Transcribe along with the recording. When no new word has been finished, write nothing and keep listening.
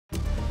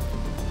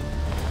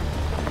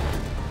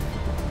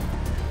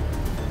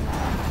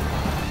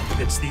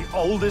It's the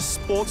oldest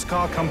sports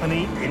car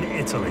company in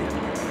Italy.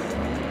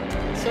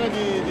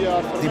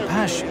 The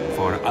passion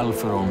for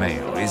Alfa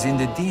Romeo is in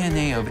the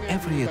DNA of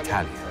every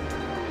Italian.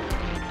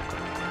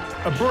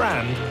 A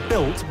brand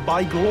built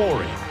by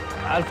glory.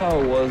 Alfa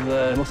was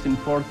the most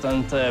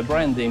important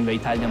brand in the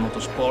Italian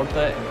motorsport.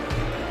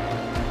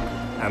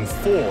 And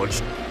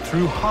forged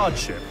through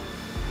hardship.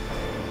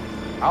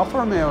 Alfa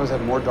Romeo has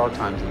had more dark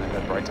times than they've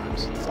had bright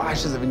times.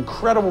 Flashes of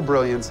incredible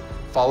brilliance,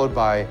 followed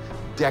by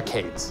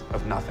decades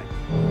of nothing.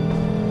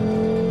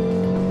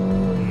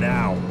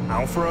 Now,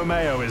 Alfa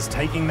Romeo is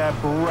taking their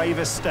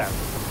bravest step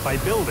by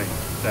building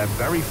their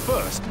very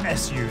first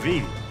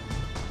SUV.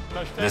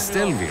 The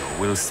Stelvio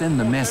will send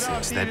the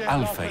message that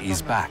Alfa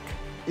is back.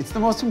 It's the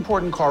most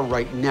important car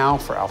right now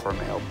for Alfa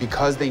Romeo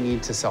because they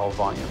need to sell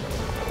volume.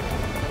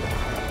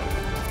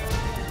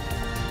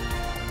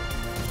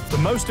 The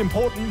most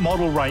important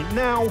model right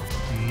now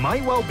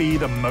might well be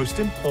the most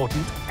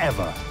important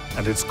ever,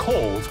 and it's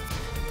called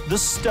the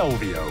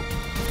Stelvio.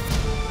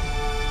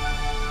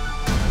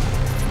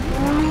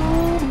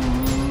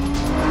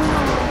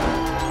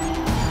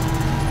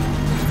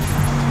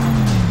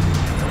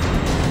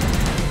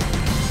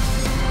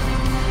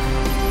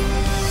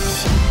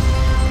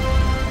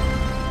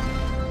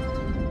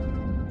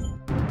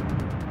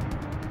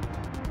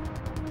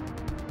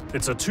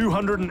 It's a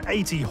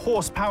 280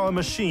 horsepower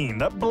machine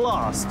that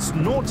blasts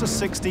 0 to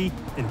 60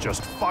 in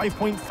just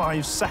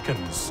 5.5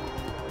 seconds.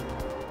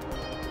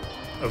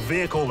 A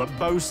vehicle that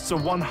boasts a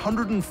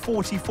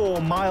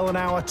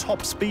 144-mile-an-hour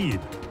top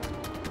speed.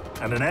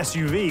 And an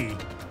SUV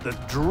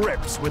that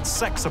drips with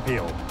sex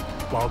appeal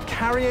while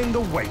carrying the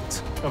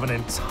weight of an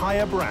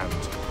entire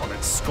brand on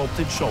its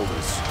sculpted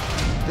shoulders.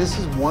 This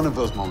is one of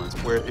those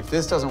moments where if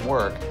this doesn't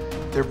work,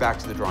 they're back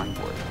to the drawing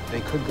board.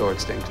 They could go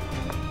extinct.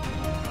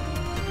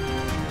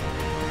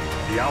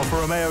 The Alfa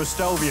Romeo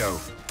Stelvio,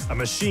 a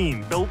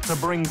machine built to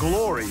bring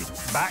glory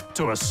back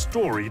to a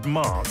storied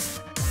mark.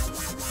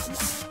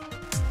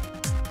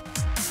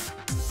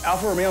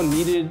 Alfa Romeo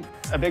needed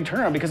a big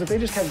turnaround because if they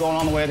just kept going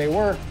on the way they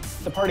were,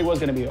 the party was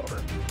going to be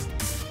over.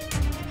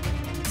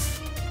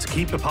 To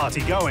keep the party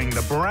going,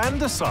 the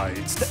brand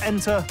decides to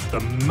enter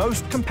the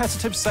most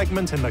competitive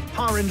segment in the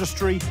car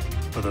industry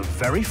for the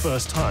very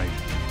first time.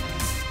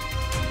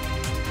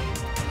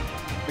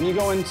 When you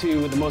go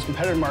into the most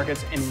competitive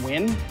markets and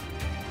win,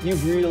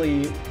 you've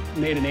really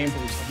made a name for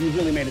yourself. You've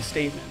really made a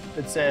statement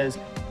that says,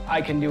 I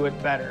can do it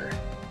better,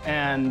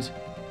 and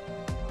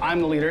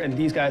I'm the leader, and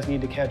these guys need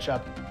to catch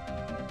up.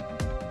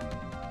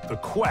 The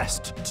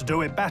quest to do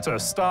it better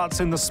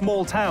starts in the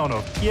small town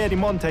of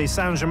Piedimonte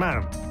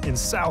Saint-Germain in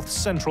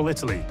south-central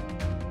Italy.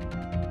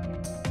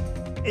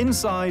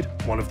 Inside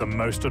one of the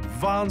most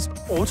advanced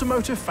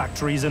automotive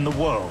factories in the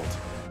world.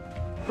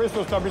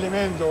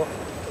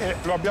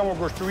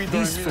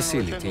 This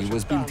facility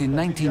was built in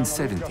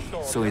 1970,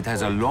 so it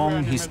has a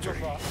long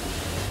history.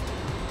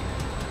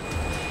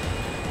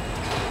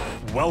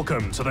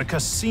 Welcome to the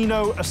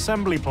Casino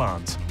Assembly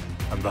Plant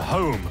and the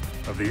home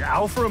of the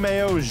Alfa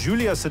Romeo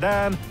Giulia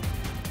sedan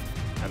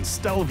and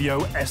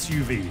Stelvio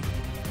SUV.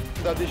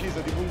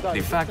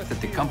 The fact that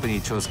the company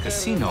chose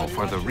Casino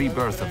for the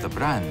rebirth of the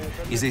brand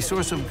is a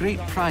source of great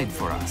pride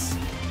for us.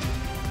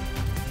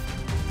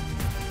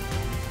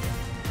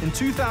 In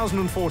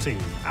 2014,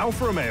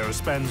 Alfa Romeo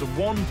spends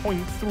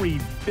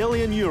 1.3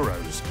 billion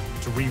euros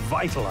to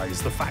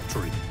revitalize the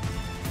factory.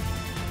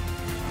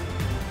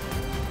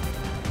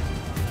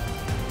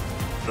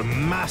 The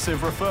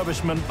massive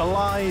refurbishment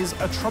belies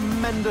a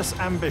tremendous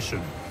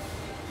ambition.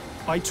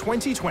 By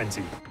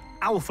 2020,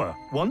 Alfa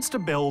wants to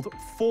build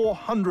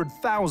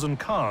 400,000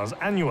 cars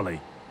annually.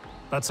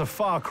 That's a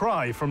far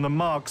cry from the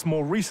marque's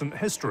more recent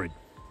history.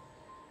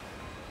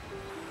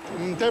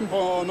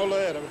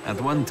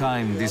 At one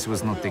time, this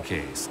was not the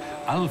case.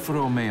 Alfa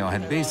Romeo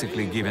had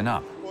basically given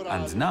up,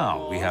 and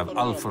now we have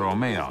Alfa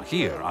Romeo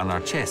here on our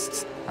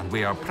chests, and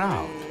we are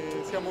proud.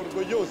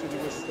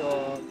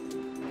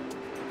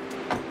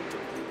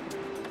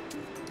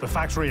 The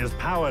factory is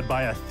powered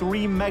by a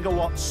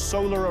 3-megawatt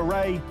solar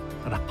array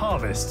and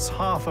harvests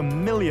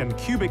 500,000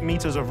 cubic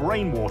meters of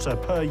rainwater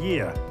per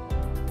year.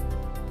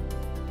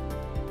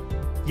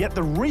 Yet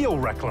the real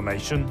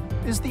reclamation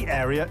is the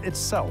area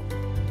itself.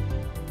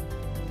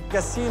 The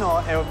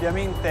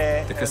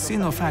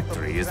Casino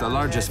factory is the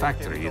largest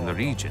factory in the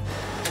region.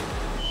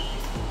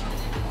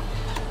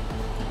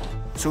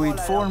 So it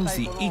forms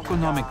the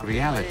economic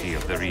reality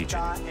of the region.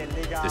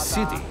 The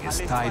city is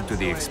tied to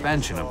the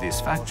expansion of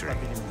this factory.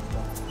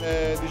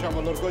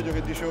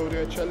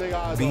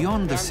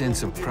 Beyond the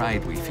sense of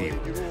pride we feel,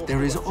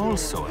 there is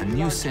also a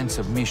new sense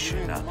of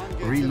mission, a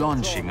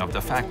relaunching of the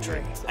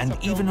factory, and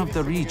even of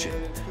the region,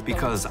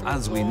 because,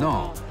 as we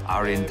know,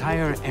 our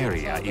entire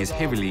area is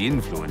heavily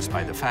influenced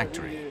by the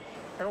factory.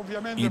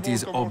 It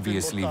is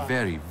obviously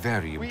very,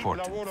 very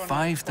important.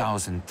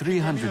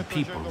 5,300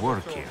 people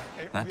work here.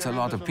 That's a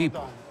lot of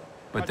people.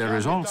 But there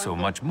is also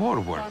much more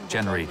work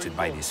generated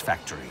by this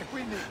factory.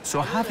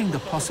 So having the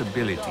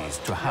possibilities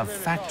to have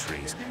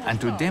factories and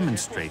to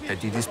demonstrate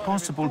that it is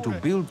possible to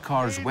build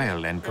cars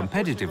well and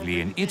competitively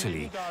in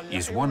Italy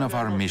is one of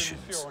our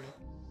missions.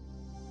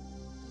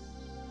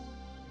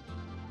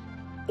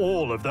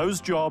 All of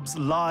those jobs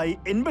lie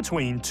in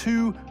between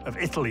two of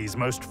Italy's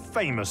most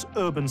famous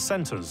urban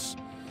centers.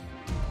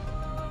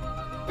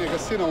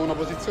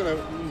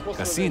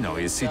 Cassino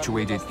is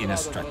situated in a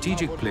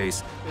strategic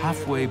place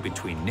halfway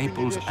between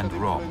Naples and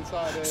Rome,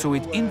 so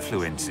it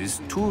influences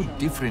two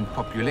different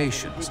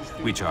populations,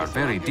 which are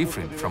very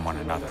different from one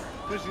another.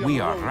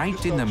 We are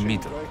right in the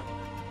middle.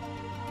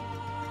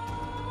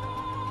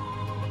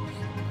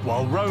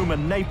 While Rome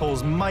and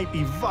Naples might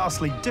be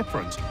vastly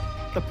different,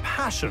 the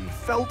passion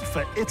felt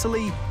for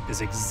Italy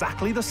is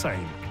exactly the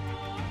same.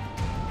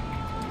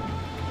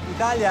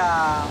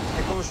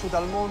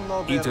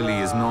 Italy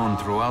is known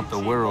throughout the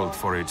world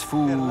for its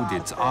food,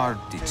 its art,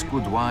 its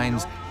good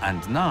wines,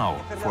 and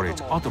now for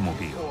its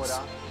automobiles.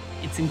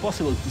 It's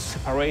impossible to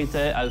separate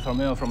Alfa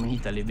Romeo from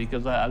Italy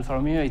because Alfa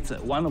Romeo is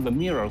one of the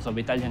mirrors of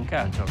Italian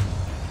culture.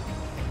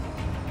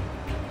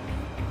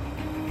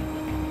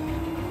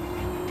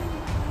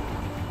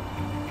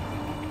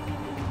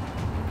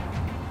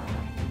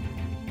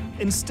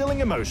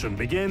 Instilling emotion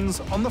begins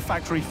on the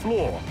factory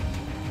floor,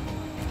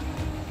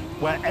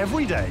 where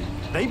every day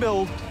they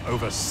build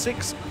over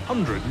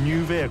 600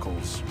 new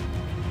vehicles.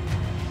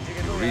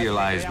 To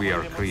realize we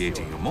are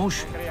creating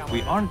emotion,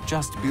 we aren't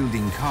just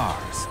building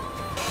cars.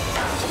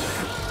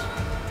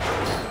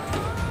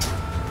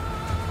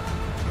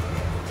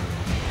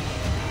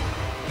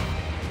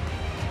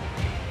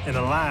 In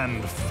a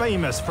land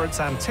famous for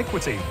its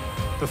antiquity,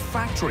 the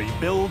factory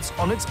builds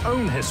on its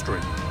own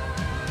history.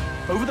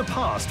 Over the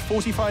past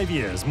 45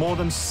 years, more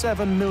than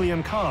 7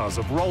 million cars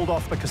have rolled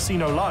off the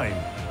Cassino line.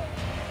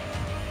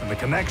 And the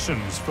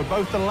connections for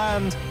both the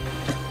land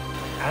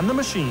and the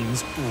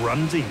machines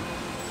run deep.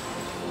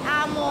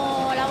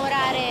 Amo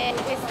lavorare in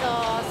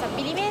questo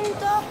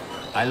stabilimento.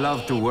 I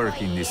love to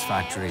work in this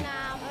factory.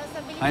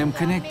 I am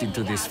connected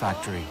to this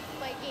factory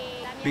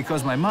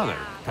because my mother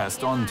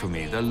passed on to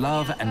me the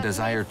love and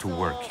desire to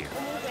work here.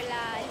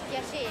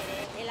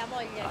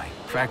 I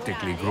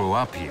practically grew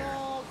up here.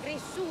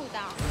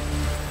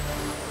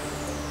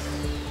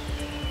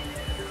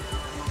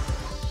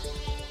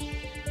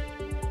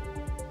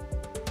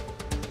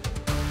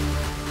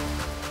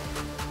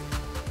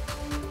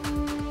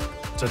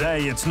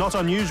 Today, it's not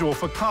unusual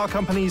for car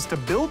companies to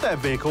build their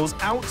vehicles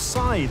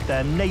outside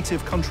their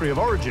native country of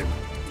origin,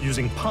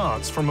 using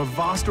parts from a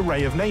vast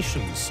array of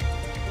nations.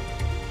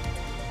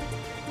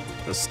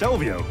 The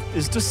Stelvio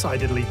is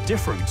decidedly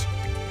different.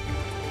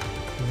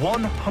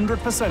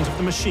 100% of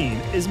the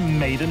machine is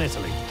made in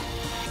Italy.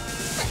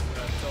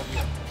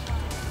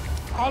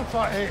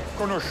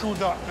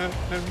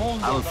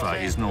 Alfa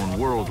is known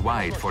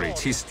worldwide for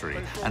its history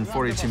and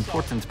for its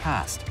important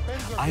past.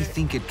 I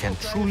think it can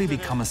truly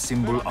become a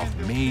symbol of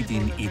made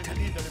in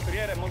Italy.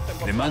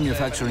 The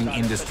manufacturing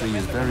industry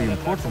is very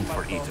important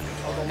for Italy,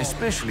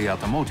 especially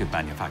automotive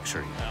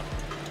manufacturing.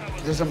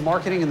 There's a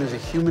marketing and there's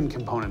a human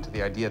component to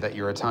the idea that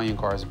your Italian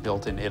car is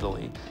built in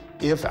Italy.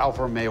 If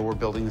Alfa Romeo were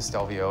building the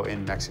Stelvio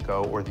in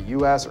Mexico or the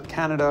US or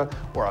Canada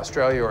or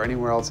Australia or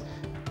anywhere else,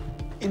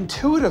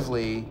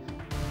 intuitively,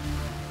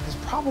 there's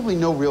probably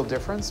no real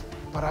difference,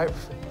 but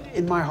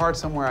in my heart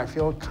somewhere, I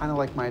feel kind of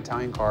like my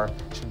Italian car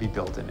should be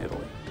built in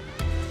Italy.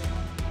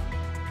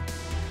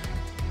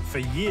 For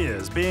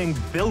years, being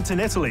built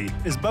in Italy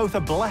is both a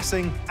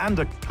blessing and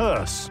a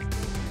curse.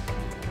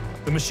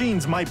 The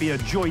machines might be a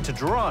joy to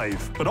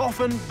drive, but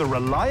often the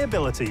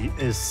reliability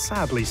is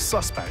sadly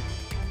suspect.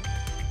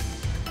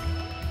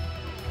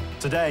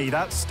 Today,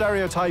 that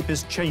stereotype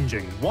is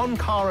changing, one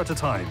car at a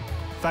time,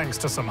 thanks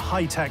to some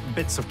high-tech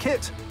bits of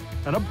kit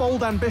and a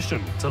bold ambition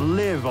to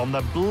live on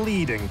the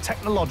bleeding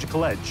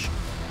technological edge.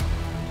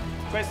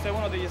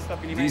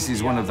 This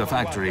is one of the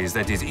factories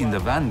that is in the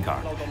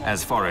vanguard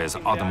as far as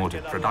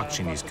automotive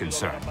production is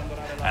concerned.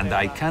 And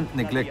I can't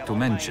neglect to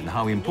mention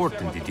how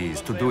important it is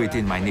to do it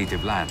in my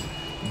native land.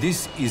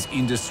 This is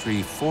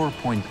Industry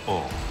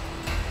 4.0.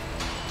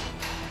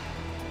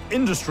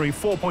 Industry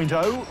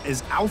 4.0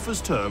 is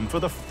Alfa's term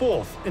for the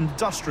fourth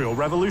industrial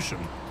revolution.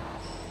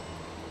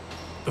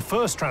 The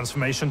first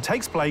transformation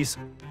takes place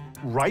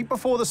right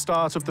before the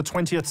start of the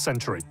 20th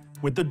century,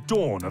 with the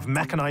dawn of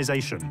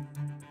mechanization.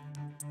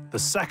 The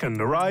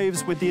second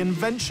arrives with the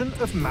invention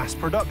of mass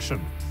production.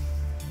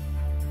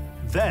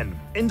 Then,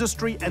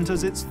 industry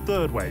enters its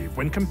third wave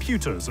when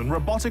computers and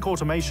robotic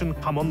automation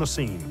come on the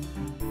scene.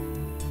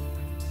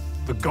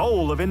 The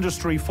goal of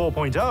Industry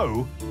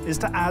 4.0 is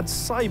to add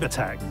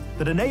cybertech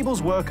that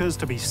enables workers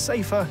to be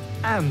safer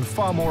and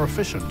far more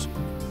efficient.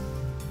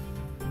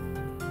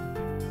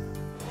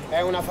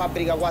 This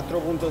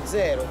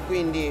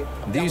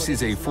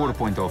is a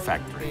 4.0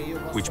 factory,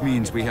 which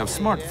means we have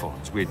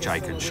smartphones, which I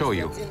can show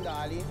you,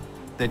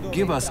 that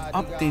give us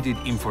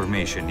updated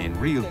information in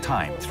real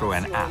time through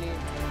an app.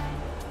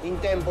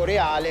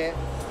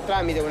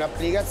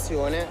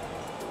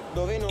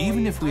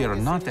 Even if we are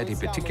not at a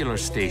particular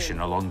station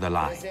along the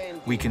line,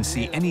 we can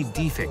see any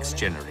defects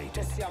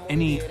generated,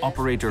 any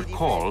operator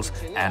calls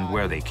and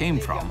where they came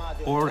from,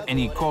 or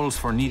any calls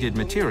for needed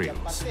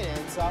materials.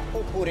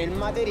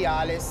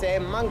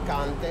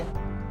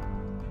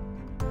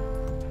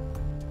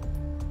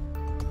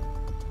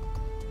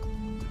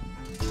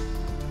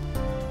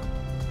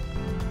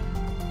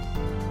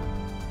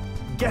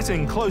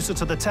 Getting closer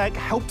to the tech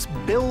helps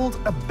build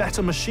a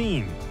better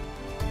machine.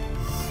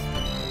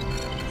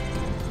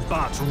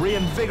 But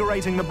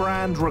reinvigorating the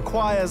brand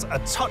requires a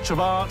touch of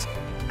art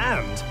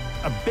and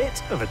a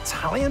bit of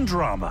Italian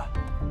drama.